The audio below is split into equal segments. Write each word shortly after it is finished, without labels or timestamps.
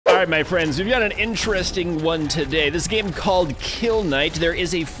right, my friends, we've got an interesting one today. This game called Kill Night. There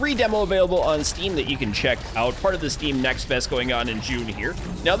is a free demo available on Steam that you can check out, part of the Steam Next Fest going on in June here.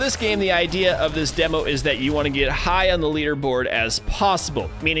 Now, this game, the idea of this demo is that you want to get high on the leaderboard as possible,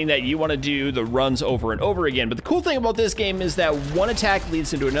 meaning that you want to do the runs over and over again. But the cool thing about this game is that one attack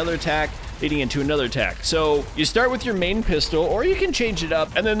leads into another attack, leading into another attack. So you start with your main pistol, or you can change it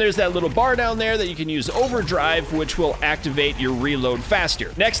up, and then there's that little bar down there that you can use overdrive, which will activate your reload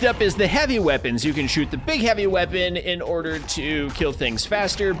faster. Next up is the heavy weapons. You can shoot the big heavy weapon in order to kill things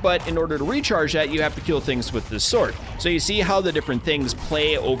faster, but in order to recharge that, you have to kill things with the sword. So you see how the different things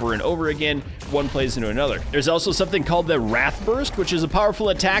play over and over again, one plays into another. There's also something called the Wrath Burst, which is a powerful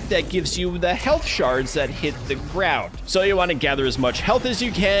attack that gives you the health shards that hit the ground. So you want to gather as much health as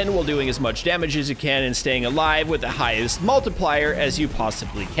you can while doing as much damage as you can and staying alive with the highest multiplier as you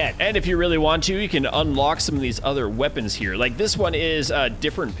possibly can. And if you really want to, you can unlock some of these other weapons here. Like this one is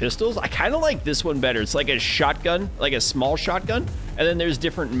different pistols. I kind of like this one better. It's like a shotgun, like a small shotgun. And then there's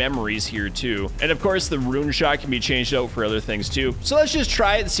different memories here too. And of course the rune shot can be changed out for other things too. So let's just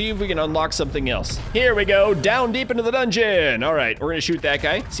try it and see if we can unlock something else. Here we go, down deep into the dungeon. All right, we're gonna shoot that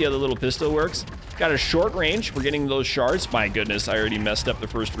guy. See how the little pistol works? Got a short range. We're getting those shards. My goodness, I already messed up the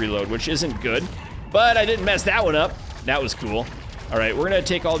first reload, which isn't good. But I didn't mess that one up. That was cool. All right, we're gonna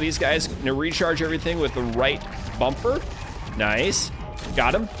take all these guys, gonna recharge everything with the right bumper. Nice,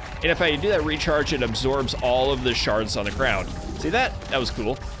 got him. And if I do that recharge, it absorbs all of the shards on the ground. See that? That was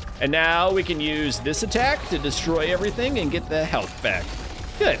cool. And now we can use this attack to destroy everything and get the health back.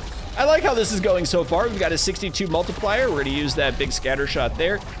 Good. I like how this is going so far. We've got a 62 multiplier. We're gonna use that big scatter shot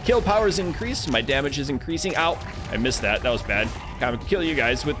there. Kill power is increased. My damage is increasing. Ow, I missed that. That was bad. I'm gonna kill you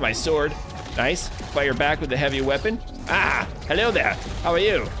guys with my sword. Nice. Fire back with the heavy weapon. Ah, hello there. How are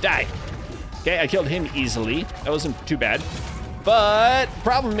you? Die. Okay, I killed him easily. That wasn't too bad. But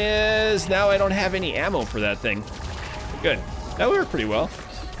problem is now I don't have any ammo for that thing. Good. That worked pretty well.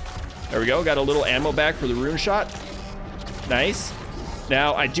 There we go. Got a little ammo back for the rune shot. Nice.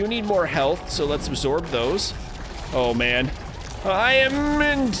 Now I do need more health, so let's absorb those. Oh man, I am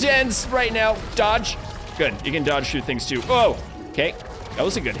intense right now. Dodge. Good. You can dodge through things too. Oh, okay. That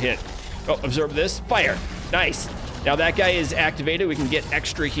was a good hit. Oh, absorb this. Fire. Nice. Now that guy is activated. We can get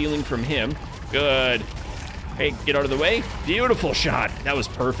extra healing from him. Good. Hey, get out of the way. Beautiful shot. That was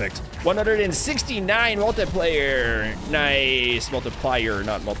perfect. 169 multiplayer. Nice. Multiplier,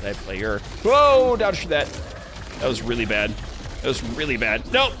 not multiplayer. Whoa, dodge for that. That was really bad. That was really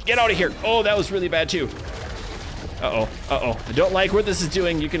bad. No, get out of here. Oh, that was really bad too. Uh-oh, uh-oh. I don't like what this is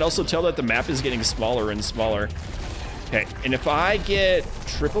doing. You can also tell that the map is getting smaller and smaller. Okay, and if I get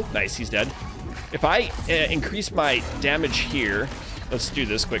triple, nice, he's dead. If I increase my damage here, let's do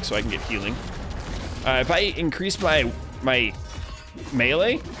this quick so I can get healing. If I increase my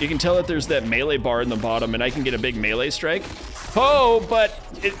melee, you can tell that there's that melee bar in the bottom and I can get a big melee strike. Oh, but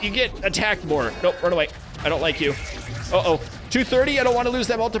you get attacked more. Nope, run away. I don't like you. Uh-oh, 230, I don't want to lose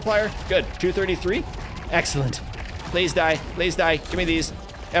that multiplier. Good, 233, excellent. Please die, please die, give me these.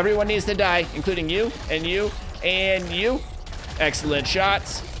 Everyone needs to die, including you, and you, and you. Excellent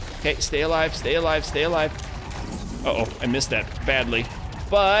shots. Okay, stay alive, stay alive, stay alive. Uh-oh, I missed that badly.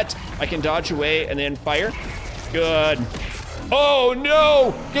 But I can dodge away and then fire. Good. Oh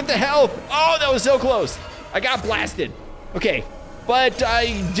no, get the health. Oh, that was so close. I got blasted. Okay, but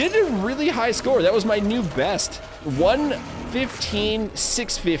I did a really high score. That was my new best. 115,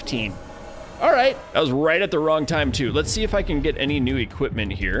 615. All right, that was right at the wrong time too. Let's see if I can get any new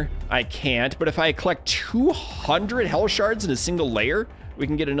equipment here. I can't, but if I collect 200 health shards in a single layer, we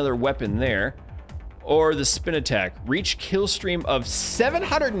can get another weapon there. Or the spin attack. Reach kill stream of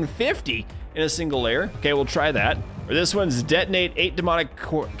 750 in a single layer. Okay, we'll try that. Or this one's detonate 8 demonic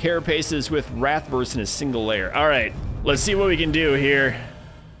carapaces with wrath burst in a single layer. All right, let's see what we can do here.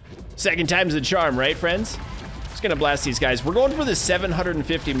 Second time's the charm, right, friends? Just gonna blast these guys. We're going for the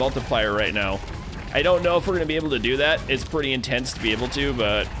 750 multiplier right now. I don't know if we're gonna be able to do that. It's pretty intense to be able to,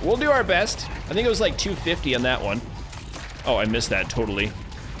 but we'll do our best. I think it was like 250 on that one. Oh, I missed that totally.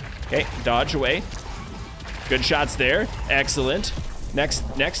 Okay, dodge away. Good shots there. Excellent. Next,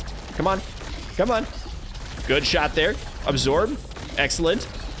 next. Come on. Come on. Good shot there. Absorb. Excellent.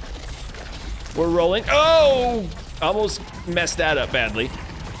 We're rolling. Oh! Almost messed that up badly.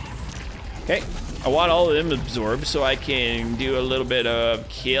 Okay. I want all of them absorbed so I can do a little bit of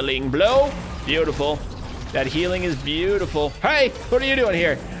killing blow. Beautiful. That healing is beautiful. Hey, what are you doing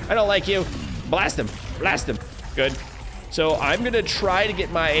here? I don't like you. Blast him. Blast him. Good. So I'm gonna try to get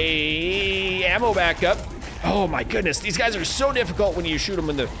my ammo back up. Oh my goodness, these guys are so difficult when you shoot them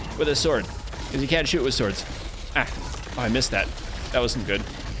with a sword, because you can't shoot with swords. Ah, oh, I missed that. That wasn't good.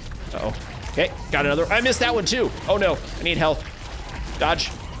 Uh-oh. Okay, got another. I missed that one too. Oh no, I need health. Dodge,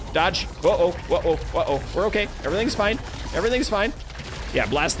 dodge. Whoa, whoa, whoa. We're okay. Everything's fine. Everything's fine. Yeah,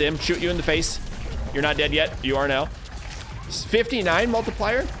 blast him. Shoot you in the face. You're not dead yet. You are now. 59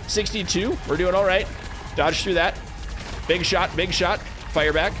 multiplier. 62. We're doing all right. Dodge through that. Big shot. Big shot.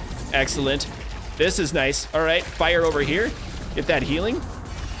 Fire back. Excellent. This is nice. All right. Fire over here. Get that healing.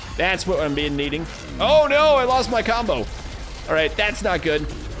 That's what I'm needing. Oh no, I lost my combo. All right, that's not good.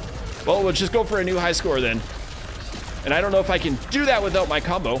 Well, we'll just go for a new high score then. And I don't know if I can do that without my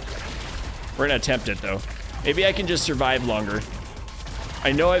combo. We're gonna attempt it though. Maybe I can just survive longer.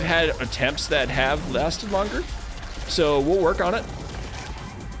 I know I've had attempts that have lasted longer, so we'll work on it.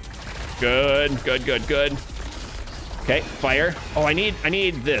 Good, good, good, good. Okay, fire. Oh, I need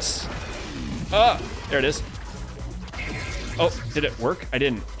this. There it is. Oh, did it work? I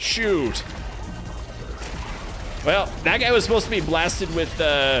didn't. Shoot. Well, that guy was supposed to be blasted with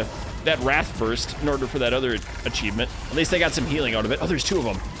that Wrath Burst in order for that other achievement. At least I got some healing out of it. Oh, there's two of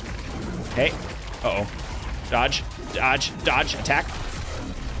them. Okay. Uh-oh. Dodge, dodge, dodge, attack.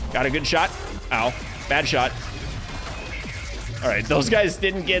 Got a good shot. Ow, bad shot. All right, those guys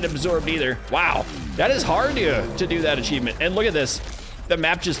didn't get absorbed either. Wow, that is hard to do that achievement. And look at this. The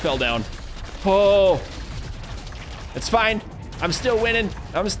map just fell down. Oh, it's fine. I'm still winning.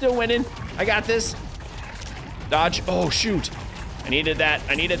 I'm still winning. I got this. Dodge. Oh, shoot. I needed that.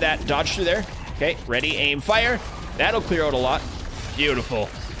 I needed that. Dodge through there. Okay, ready, aim, fire. That'll clear out a lot. Beautiful.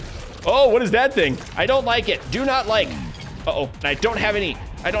 Oh, what is that thing? I don't like it. Do not like. Uh-oh, I don't have any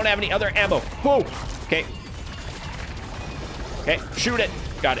other ammo. Whoa. Okay. Okay, shoot it.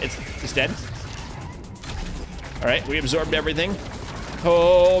 Got it. It's dead. All right, we absorbed everything.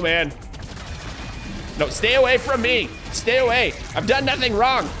 Oh, man. No, stay away from me. Stay away. I've done nothing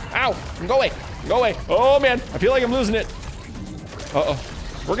wrong. Ow. Go away. Go away. Oh, man. I feel like I'm losing it. Uh-oh.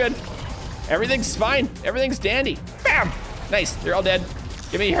 We're good. Everything's fine. Everything's dandy. Bam. Nice. They're all dead.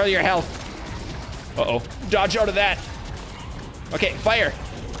 Give me your health. Uh-oh. Dodge out of that. Okay, fire.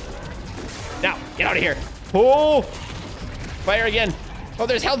 Now, get out of here. Oh. Fire again. Oh,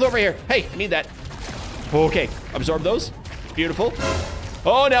 there's health over here. Hey, I need that. Okay. Absorb those. Beautiful.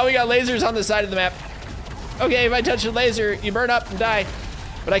 Oh, now we got lasers on the side of the map. Okay, if I touch a laser, you burn up and die.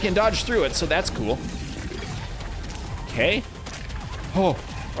 But I can dodge through it, so that's cool. Okay. Oh,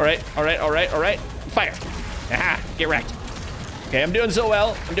 all right, all right, all right, all right. Fire. Aha, get wrecked. Okay, I'm doing so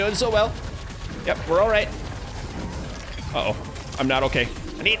well. I'm doing so well. Yep, we're all right. Uh-oh, I'm not okay.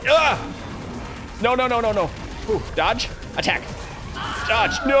 I need, No, no, no, no, no. Ooh, dodge, attack,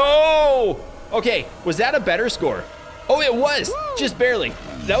 dodge, no! Okay, was that a better score? Oh, it was, just barely.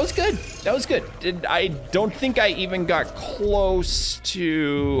 That was good, that was good. I don't think I even got close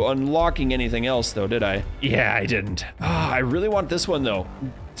to unlocking anything else though, did I? Yeah, I didn't. I really want this one though.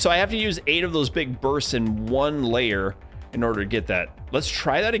 So I have to use 8 of those big bursts in one layer in order to get that. Let's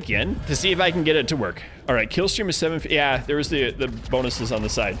try that again to see if I can get it to work. All right, kill stream is 7, yeah, there was the bonuses on the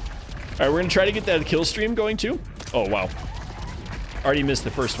side. All right, we're gonna try to get that kill stream going too. Oh, wow. Already missed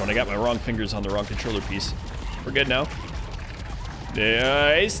the first one. I got my wrong fingers on the wrong controller piece. We're good now.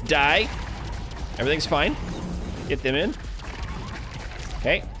 Nice, die. Everything's fine. Get them in.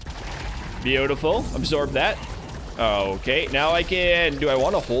 Okay. Beautiful, absorb that. Okay, now I can, do I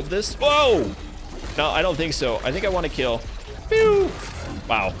want to hold this? Whoa! No, I don't think so. I think I want to kill. Pew!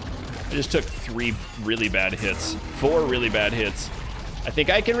 Wow, I just took 3 really bad hits. 4 really bad hits. I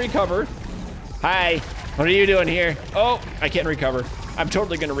think I can recover. Hi, what are you doing here? Oh, I can't recover. I'm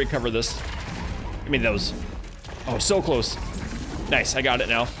totally gonna recover this. Give me those. Oh, so close. Nice, I got it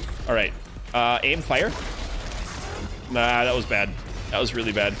now. All right, aim, fire. Nah, that was bad. That was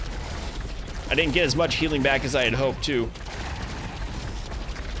really bad. I didn't get as much healing back as I had hoped too.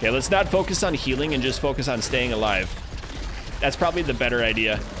 Okay, let's not focus on healing and just focus on staying alive. That's probably the better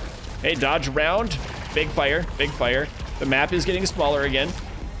idea. Hey, dodge around. Big fire, big fire. The map is getting smaller again.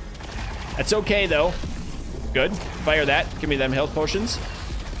 That's okay though. Good, fire that. Give me them health potions.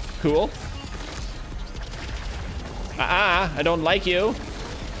 Cool. I don't like you.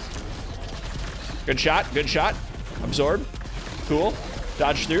 Good shot, good shot. Absorb, cool.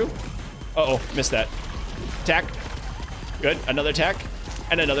 Dodge through. Uh-oh, missed that. Attack, good, another attack,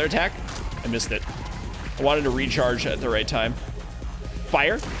 and another attack. I missed it. I wanted to recharge at the right time.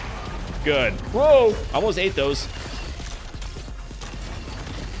 Fire, good. Whoa, almost ate those.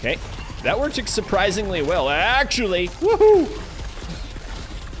 Okay, that worked surprisingly well. Actually, woohoo!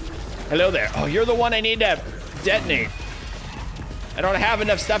 Hello there. Oh, you're the one I need to detonate. I don't have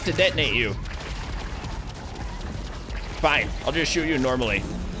enough stuff to detonate you. Fine, I'll just shoot you normally.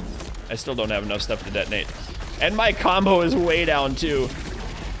 I still don't have enough stuff to detonate. And my combo is way down too.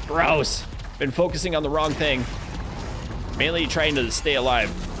 Gross. Been focusing on the wrong thing. Mainly trying to stay alive.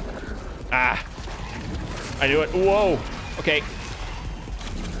 Ah. I knew it. Whoa. Okay.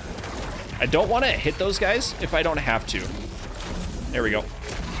 I don't want to hit those guys if I don't have to. There we go.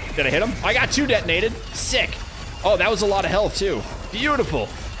 Did I hit him? I got 2 detonated. Sick. Oh, that was a lot of health too. Beautiful.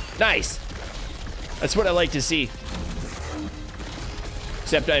 Nice. That's what I like to see.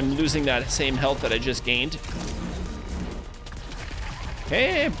 Except I'm losing that same health that I just gained.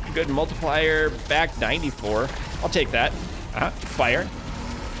 Okay, good multiplier. Back 94. I'll take that. Fire.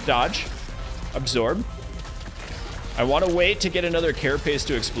 Dodge. Absorb. I want to wait to get another carapace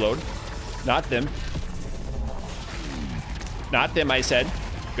to explode. Not them. Not them, I said.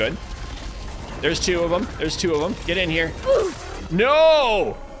 Good. There's 2 of them. There's 2 of them. Get in here.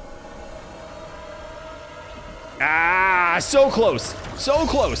 No! Ah, so close. So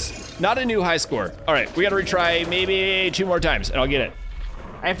close. Not a new high score. All right, we got to retry maybe 2 more times, and I'll get it.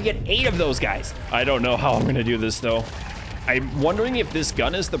 I have to get 8 of those guys. I don't know how I'm going to do this, though. I'm wondering if this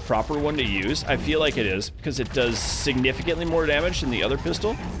gun is the proper one to use. I feel like it is, because it does significantly more damage than the other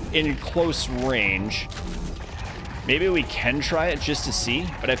pistol in close range. Maybe we can try it just to see,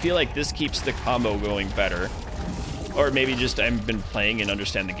 but I feel like this keeps the combo going better. Or maybe just I've been playing and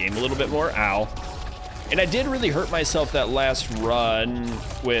understand the game a little bit more. Ow. And I did really hurt myself that last run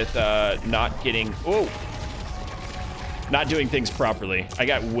with not getting... Whoa. Not doing things properly. I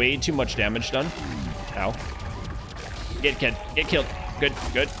got way too much damage done. Ow. Get killed. Good,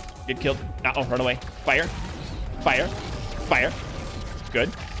 good. Get killed. Uh-oh, run away. Fire. Fire. Fire. Good.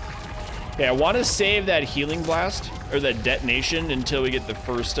 Okay, I want to save that healing blast, or that detonation, until we get the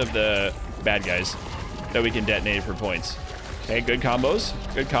first of the bad guys that we can detonate for points. Okay, good combos.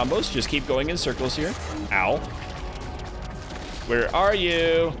 Good combos. Just keep going in circles here. Ow. Where are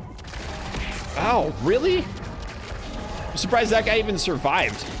you? Ow, really? I'm surprised that guy even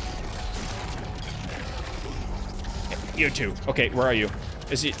survived. You too. Okay, where are you?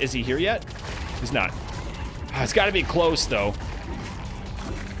 Is he here yet? He's not. Oh, it's got to be close though.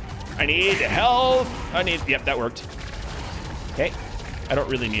 I need health. Yep, that worked. Okay. I don't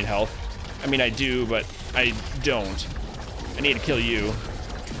really need health. I mean, I do, but I don't. I need to kill you.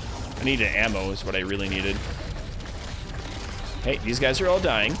 I needed ammo is what I really needed. Hey, these guys are all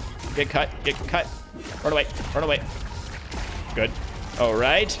dying. Get cut. Get cut. Run away. Run away. Good. All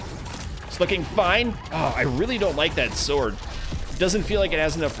right. It's looking fine. Oh, I really don't like that sword. It doesn't feel like it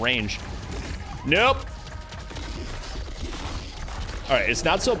has enough range. Nope. All right, it's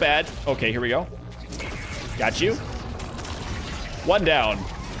not so bad. Okay, here we go. Got you. 1 down.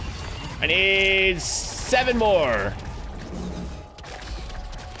 I need 7 more.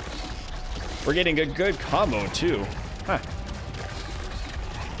 We're getting a good combo too. Huh.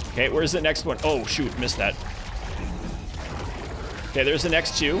 Okay, where's the next one? Oh, shoot, missed that. Okay, there's the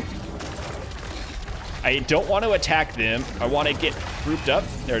next 2. I don't want to attack them. I want to get grouped up.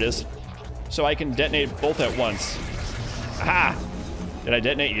 There it is. So I can detonate both at once. Aha! Did I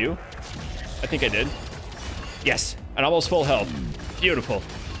detonate you? I think I did. Yes, and almost full health. Beautiful.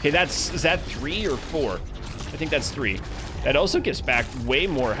 Okay, is that 3 or 4? I think that's 3. That also gets back way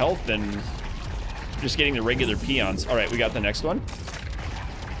more health than just getting the regular peons. All right, we got the next one.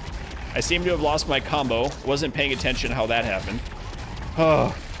 I seem to have lost my combo. Wasn't paying attention how that happened.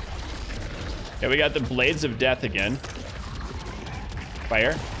 Oh. Yeah, we got the Blades of Death again.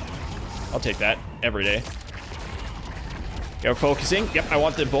 Fire. I'll take that every day. Okay, we're focusing. Yep, I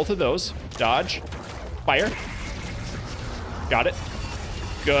want both of those. Dodge. Fire. Got it.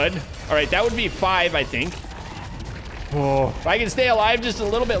 Good. All right, that would be 5, I think. Oh, if I can stay alive just a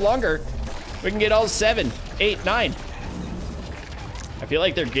little bit longer, we can get all 7, 8, 9. I feel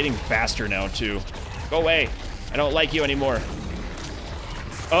like they're getting faster now, too. Go away. I don't like you anymore.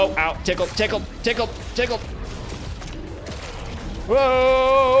 Oh, ow. Tickle, tickle, tickle, tickle.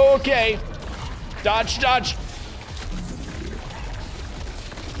 Whoa, okay. Dodge, dodge.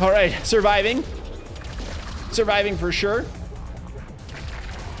 All right, surviving. Surviving for sure.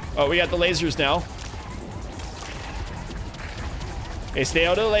 Oh, we got the lasers now. Okay, stay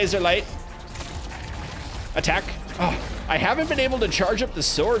out of the laser light. Attack. Oh, I haven't been able to charge up the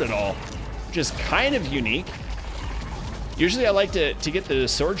sword at all, which is kind of unique. Usually I like to get the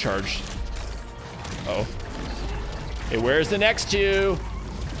sword charged. Uh-oh. Okay, where's the next 2?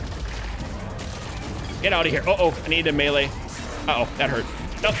 Get out of here. Uh-oh, I need a melee. Uh-oh, that hurt.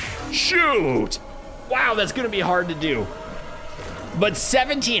 No, shoot. Wow, that's gonna be hard to do. But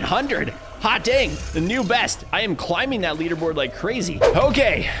 1,700, hot dang, the new best. I am climbing that leaderboard like crazy.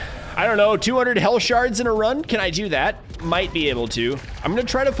 Okay, I don't know, 200 health shards in a run? Can I do that? Might be able to. I'm gonna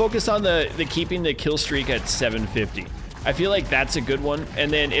try to focus on the keeping the kill streak at 750. I feel like that's a good one.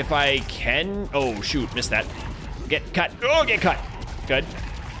 And then if I can, oh shoot, missed that. Get cut, oh, get cut, good.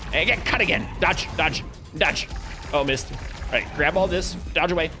 And get cut again, dodge, dodge, dodge. Oh, missed. All right, grab all this,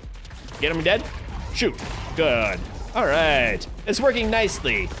 dodge away. Get him dead, shoot, good. All right, it's working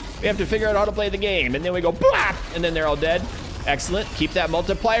nicely. We have to figure out how to play the game, and then we go blap, and then they're all dead. Excellent, keep that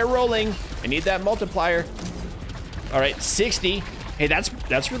multiplier rolling. I need that multiplier. All right, 60. Hey,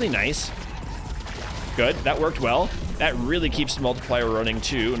 that's really nice. Good, that worked well. That really keeps the multiplier running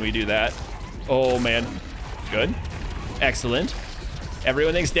too when we do that. Oh man, good, excellent.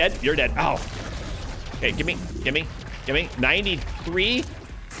 Everything's dead, you're dead, ow. Okay, gimme, 93,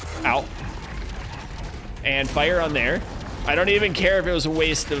 ow. And fire on there. I don't even care if it was a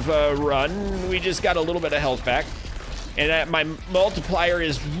waste of a run. We just got a little bit of health back. And my multiplier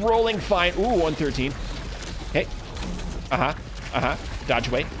is rolling fine. Ooh, 113. Okay. Dodge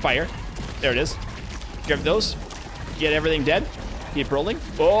away, fire. There it is. Grab those. Get everything dead. Keep rolling.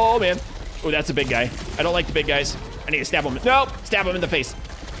 Oh, man. Oh, that's a big guy. I don't like the big guys. I need to stab him. No, stab him in the face.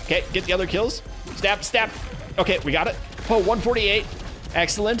 Okay, get the other kills. Stab, stab. Okay, we got it. Oh, 148.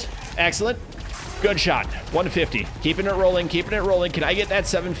 Excellent, excellent. Good shot, 150. Keeping it rolling, keeping it rolling. Can I get that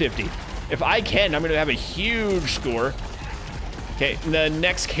 750? If I can, I'm gonna have a huge score. Okay, the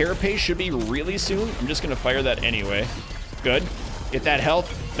next carapace should be really soon. I'm just gonna fire that anyway. Good, get that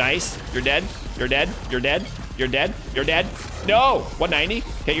health, nice. You're dead, you're dead, you're dead, you're dead, you're dead. No, 190,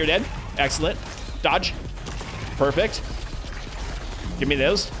 okay, you're dead. Excellent, dodge, perfect. Give me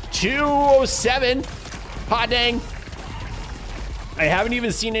those. 207, hot dang. I haven't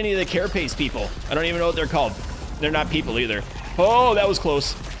even seen any of the carapace people. I don't even know what they're called. They're not people either. Oh, that was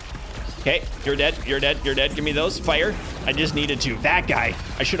close. Okay, you're dead, you're dead, you're dead. Give me those, fire. I just needed to. That guy,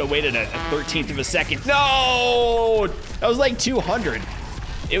 I should have waited a 13th of a second. No, that was like 200.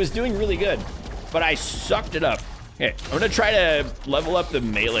 It was doing really good, but I sucked it up. Okay, I'm gonna try to level up the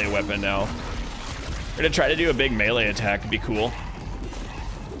melee weapon now. I'm gonna try to do a big melee attack, it'd be cool.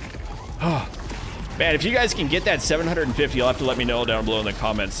 Oh. Man, if you guys can get that 750, you'll have to let me know down below in the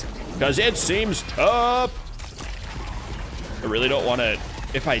comments, because it seems tough. I really don't want to,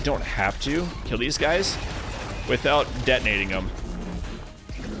 if I don't have to, kill these guys without detonating them.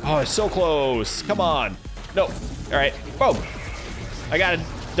 Oh, it's so close. Come on. No. All right. Boom. I got a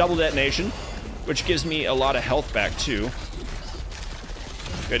double detonation, which gives me a lot of health back too.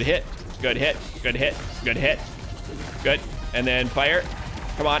 Good hit. Good hit. Good hit. Good hit. Good. And then fire.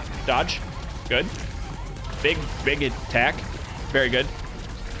 Come on. Dodge. Good. Big attack. Very good.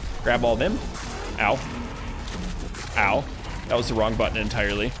 Grab all them. Ow. Ow. That was the wrong button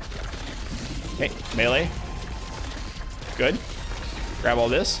entirely. Okay, melee. Good. Grab all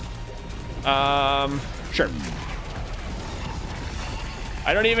this. Sure.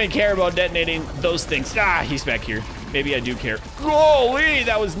 I don't even care about detonating those things. Ah, he's back here. Maybe I do care. Holy,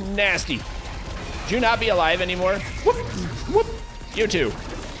 that was nasty. Should you not be alive anymore? Whoop, whoop. You too.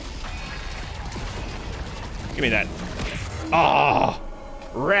 Give me that. Oh,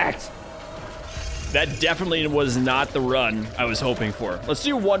 wrecked. That definitely was not the run I was hoping for. Let's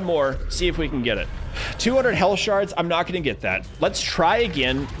do one more, see if we can get it. 200 health shards, I'm not gonna get that. Let's try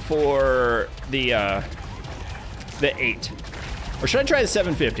again for the 8. Or should I try the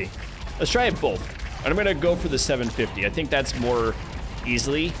 750? Let's try it both. And I'm gonna go for the 750. I think that's more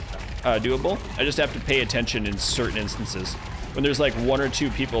easily doable. I just have to pay attention in certain instances when there's like 1 or 2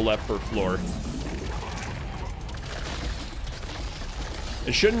 people left per floor.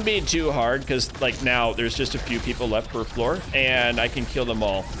 It shouldn't be too hard because like now there's just a few people left per floor and I can kill them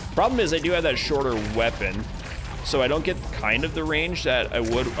all. Problem is I do have that shorter weapon, so I don't get kind of the range that I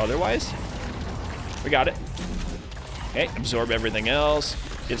would otherwise. We got it. Okay, absorb everything else,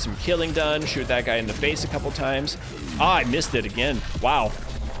 get some killing done, shoot that guy in the face a couple times. Ah, I missed it again. Wow.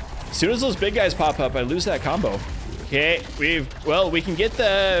 As soon as those big guys pop up, I lose that combo. Okay, we can get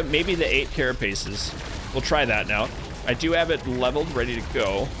maybe the 8 carapaces. We'll try that now. I do have it leveled, ready to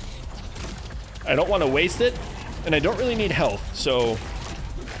go. I don't want to waste it, and I don't really need health, so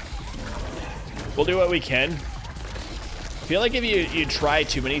we'll do what we can. I feel like if you try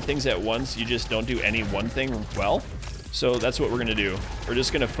too many things at once, you just don't do any one thing well. So that's what we're gonna do. We're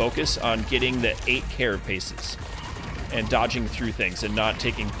just gonna focus on getting the 8 carapaces and dodging through things and not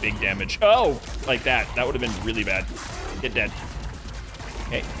taking big damage. Oh, like that. That would have been really bad. Get dead.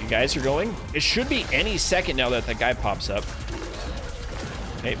 Okay, you guys are going. It should be any second now that the guy pops up.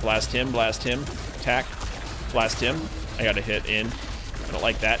 Okay, blast him, attack, blast him. I got a hit in. I don't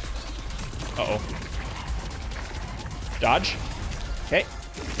like that. Uh-oh. Dodge. Okay,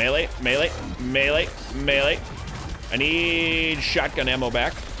 melee, melee, melee, melee. I need shotgun ammo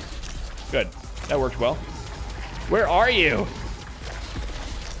back. Good, that worked well. Where are you?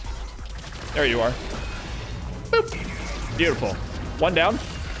 There you are. Boop. Beautiful. One down.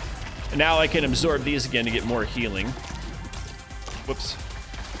 And now I can absorb these again to get more healing. Whoops.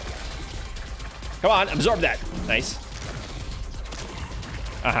 Come on, absorb that. Nice.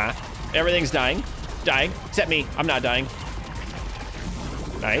 Uh-huh. Everything's dying. Dying. Except me. I'm not dying.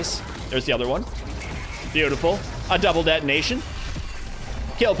 Nice. There's the other one. Beautiful. A double detonation.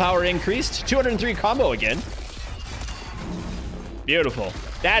 Kill power increased. 203 combo again. Beautiful.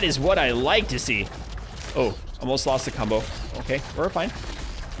 That is what I like to see. Oh, almost lost the combo. Okay, we're fine.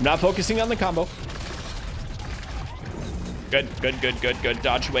 I'm not focusing on the combo. Good, good, good, good, good.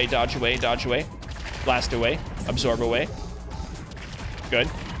 Dodge away, dodge away, dodge away. Blast away, absorb away. Good.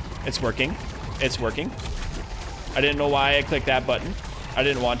 It's working. It's working. I didn't know why I clicked that button. I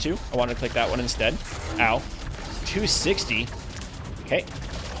didn't want to. I wanted to click that one instead. Ow. 260. Okay.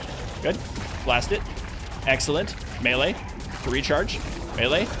 Good. Blast it. Excellent. Melee. To recharge.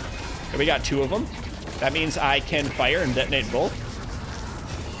 Melee. Okay, we got 2 of them. That means I can fire and detonate both.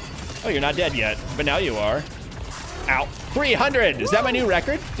 Oh, you're not dead yet, but now you are. Ow. 300. Is that my new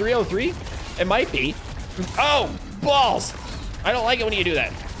record? 303? It might be. Oh, balls. I don't like it when you do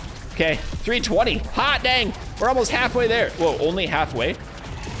that. Okay, 320. Hot dang. We're almost halfway there. Whoa, only halfway.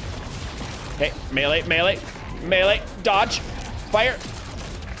 Okay, melee, melee, melee. Dodge. Fire.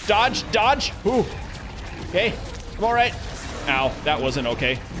 Dodge, dodge. Ooh. Okay, I'm all right. Ow, that wasn't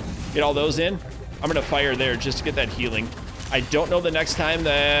okay. Get all those in. I'm gonna fire there just to get that healing. I don't know the next time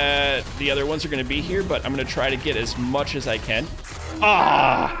that the other ones are gonna be here, but I'm gonna try to get as much as I can.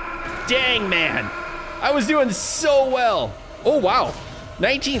 Ah, dang, man. I was doing so well. Oh, wow.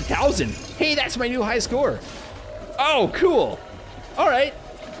 19,000. Hey, that's my new high score. Oh, cool. All right.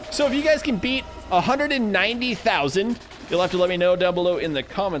 So if you guys can beat 190,000, you'll have to let me know down below in the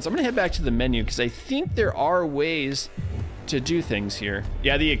comments. I'm gonna head back to the menu because I think there are ways to do things here.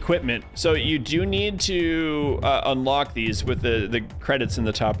 Yeah, the equipment. So you do need to unlock these with the credits in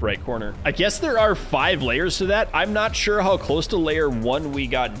the top right corner. I guess there are 5 layers to that. I'm not sure how close to layer 1 we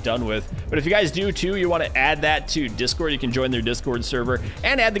got done with, but if you guys do too, you want to add that to Discord, you can join their Discord server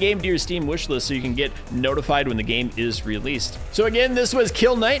and add the game to your Steam wishlist so you can get notified when the game is released. So again, this was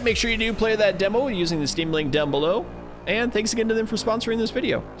Kill Knight. Make sure you do play that demo using the Steam link down below. And thanks again to them for sponsoring this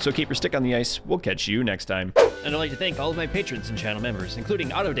video. So keep your stick on the ice. We'll catch you next time. And I'd like to thank all of my patrons and channel members,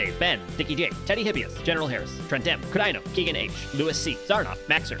 including Otto Dave, Ben, Dickie J, Teddy Hippias, General Harris, Trent M, Kudino, Keegan H, Lewis C, Zarnoff,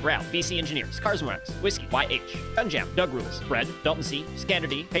 Maxer, Ralph, BC Engineers, Carsmax, Whiskey, YH, Gunjam, Doug Rules, Fred, Dalton C, Scander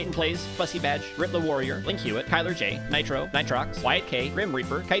D, Peyton Plays, Fussy Badge, Ritla Warrior, Link Hewitt, Kyler J, Nitro, Nitrox, Wyatt K, Grim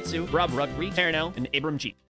Reaper, Kaitsu, Rob Rugby, Taranel, and Abram G.